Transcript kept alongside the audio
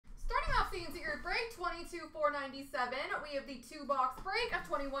$22,497. We have the 2-box break of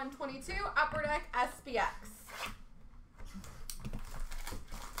 21-22 Upper Deck SPX.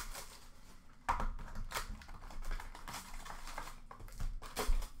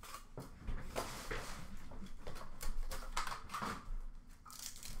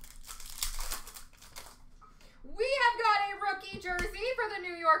 We have got a rookie jersey for the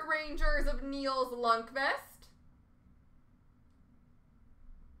New York Rangers of Niels Lundqvist.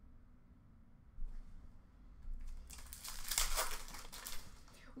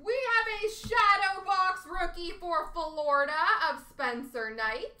 We have a shadow box rookie for Florida of Spencer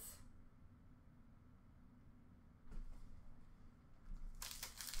Knight.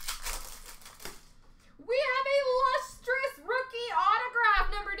 We have a lustrous rookie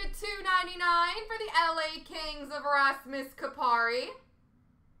autograph number to 299 for the LA Kings of Rasmus Kupari.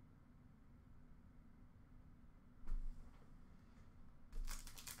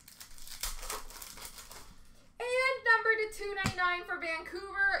 And number to 299 for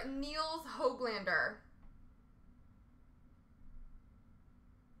Vancouver, Niels Höglander.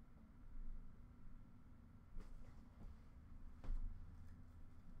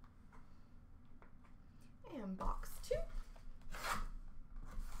 And box 2.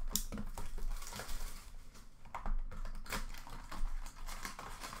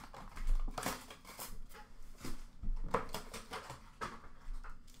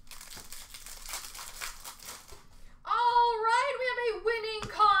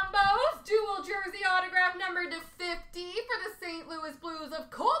 Jersey autograph number to 50 for the St. Louis Blues of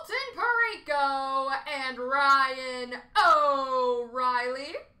Colton Parayko and Ryan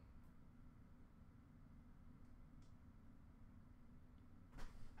O'Reilly.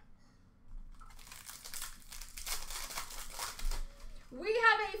 We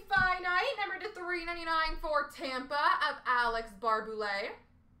have a finite number to 399 for Tampa of Alex Barboulay.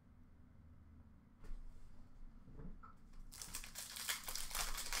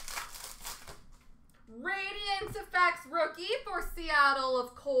 Radiance Effects rookie for Seattle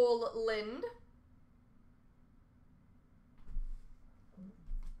of Cole Lind.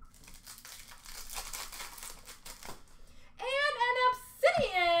 And an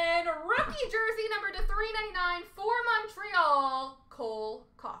Obsidian rookie jersey number to 399 for Montreal, Cole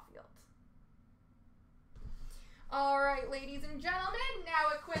Caulfield. All right, ladies and gentlemen,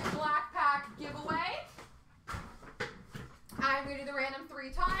 now a quick black pack giveaway. I'm going to do the random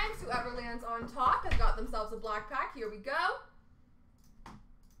 3 times. Whoever lands on top has got themselves a black pack. Here we go.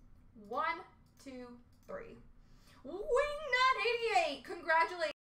 1, 2, 3. Wingnut 88. Congratulations.